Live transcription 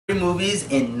movies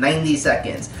in 90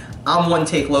 seconds. I'm One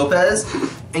Take Lopez.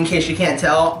 In case you can't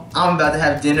tell, I'm about to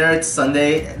have dinner. It's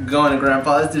Sunday, going to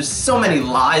Grandpa's. There's so many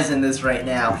lies in this right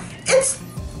now. It's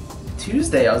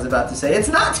Tuesday, I was about to say. It's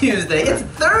not Tuesday, it's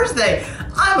Thursday.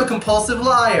 I'm a compulsive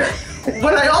liar.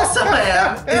 What I also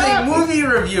am is a movie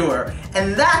reviewer.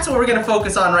 And that's what we're going to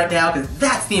focus on right now, because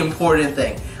that's the important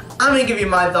thing. I'm going to give you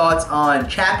my thoughts on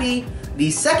Chappie, the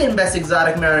second best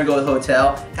exotic marigold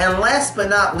hotel, and last but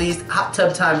not least,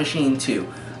 Hottub Time Machine 2.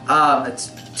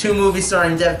 It's 2 movies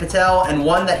starring Dev Patel, and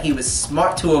one that he was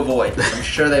smart to avoid. I'm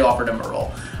sure they offered him a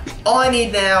role. All I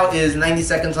need now is 90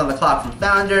 seconds on the clock from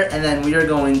Founder, and then we are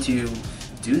going to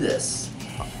do this.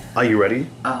 Are you ready?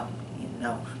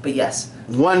 No, but yes.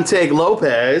 One Take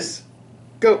Lopez,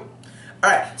 go.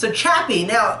 Alright, so Chappie,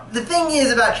 now the thing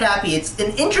is about Chappie, it's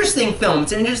an interesting film,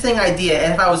 it's an interesting idea,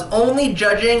 and if I was only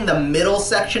judging the middle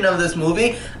section of this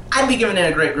movie, I'd be giving it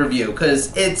a great review,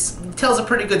 because it tells a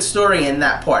pretty good story in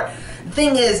that part. The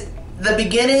thing is, the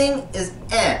beginning is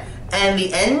and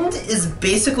the end is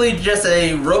basically just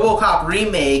a RoboCop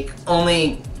remake,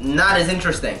 only not as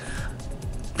interesting.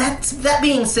 That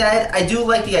being said, I do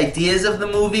like the ideas of the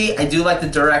movie, I do like the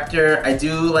director, I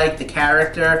do like the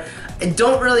character. I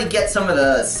don't really get some of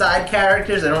the side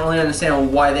characters, I don't really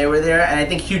understand why they were there, and I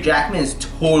think Hugh Jackman is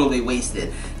totally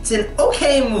wasted. It's an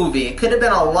okay movie, it could have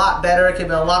been a lot better, it could have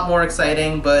been a lot more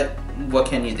exciting, but what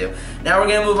can you do? Now we're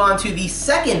going to move on to the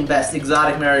second best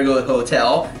exotic marigold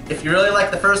hotel. If you really like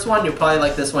the first one, you'll probably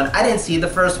like this one. I didn't see the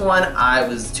first one, I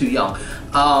was too young.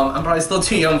 I'm probably still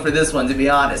too young for this one, to be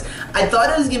honest. I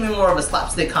thought it was going to be more of a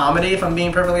slapstick comedy, if I'm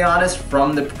being perfectly honest,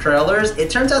 from the trailers.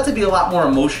 It turns out to be a lot more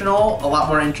emotional, a lot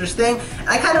more interesting, and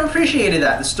I kind of appreciated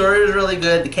that. The story was really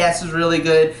good, the cast was really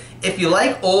good. If you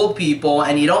like old people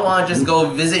and you don't want to just go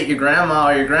visit your grandma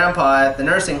or your grandpa at the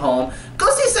nursing home, go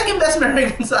see Second Best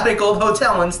Marigold Exotic Gold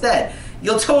Hotel instead.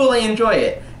 You'll totally enjoy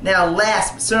it. Now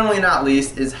last, but certainly not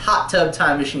least, is Hottub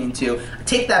Time Machine 2. I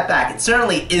take that back, it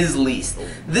certainly is least.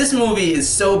 This movie is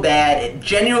so bad, it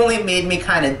genuinely made me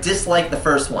kind of dislike the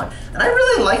first one. And I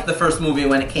really liked the first movie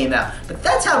when it came out, but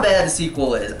that's how bad the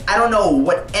sequel is. I don't know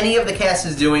what any of the cast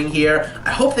is doing here.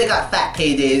 I hope they got fat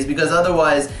paydays, because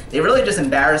otherwise they really just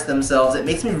embarrass themselves. It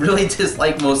makes me really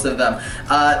dislike most of them.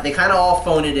 They kind of all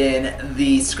phone it in.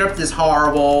 The script is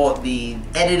horrible, the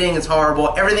editing is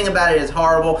horrible, everything about it is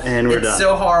horrible. And we're done. It's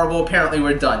so horrible, apparently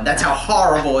we're done. That's how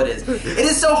horrible it is. It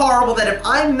is so horrible that if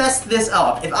I messed this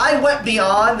up, if I went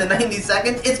beyond the 90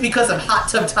 seconds, it's because of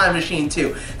Hottub Time Machine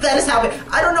 2. That is how bad.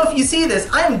 I don't know if you see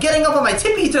this, I am getting up on my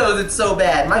tippy toes, it's so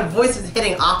bad. My voice is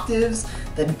hitting octaves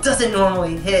that doesn't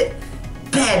normally hit.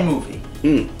 Bad movie.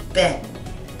 Bad.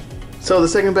 So the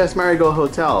second best marigold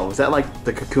hotel, was that like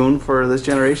the Cocoon for this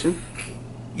generation?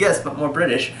 Yes, but more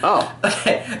British. Oh.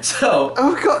 Okay, so...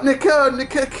 Oh, we've got Nicole in the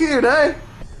cocoon, eh?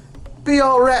 Be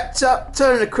all wrapped up,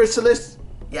 turn a chrysalis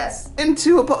Yes.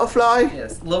 into a butterfly.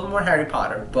 Yes, a little bit more Harry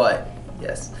Potter, but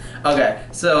yes. Okay,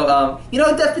 so, you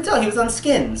know Dev Patel, he was on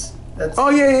Skins. That's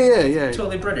yeah.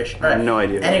 totally British. I have no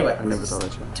idea. Anyway. I never saw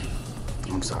that show.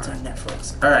 I'm sorry. It's on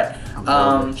Netflix.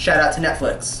 Alright, shout out to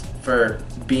Netflix for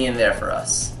being there for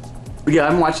us. Yeah,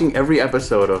 I'm watching every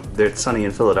episode of It's Sunny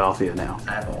in Philadelphia now.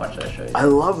 I haven't watched that show yet. I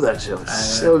love that show.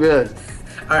 It's so good.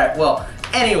 Alright, well,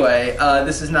 anyway,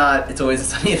 this is not It's Always a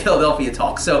Sunny in Philadelphia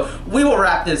talk, so we will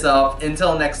wrap this up.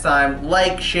 Until next time,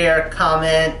 like, share,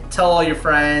 comment, tell all your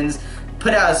friends,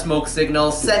 put out a smoke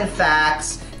signal, send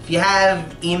facts. If you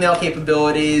have email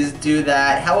capabilities, do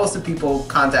that. How else do people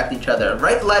contact each other?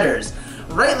 Write letters.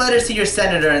 Write letters to your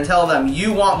senator and tell them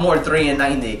you want more 3 and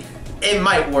 90. It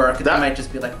might work. They might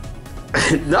just be like...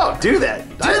 No, do that.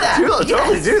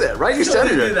 Totally do that. Write your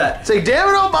senator. Do that. Say, damn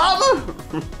it, Obama!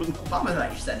 Obama's not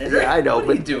your senator. Yeah, I know, what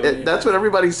but are you doing? That's what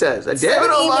everybody says. Damn Send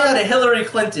it, an email Obama! to Hillary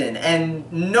Clinton,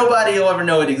 and nobody will ever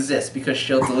know it exists because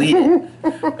she'll delete it.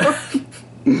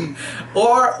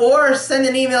 or send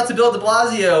an email to Bill de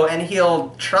Blasio, and he'll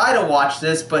try to watch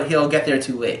this, but he'll get there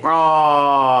too late. Aww.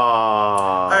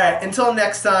 Alright, until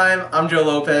next time, I'm Joe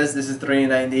Lopez. This is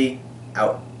 390.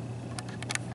 Out.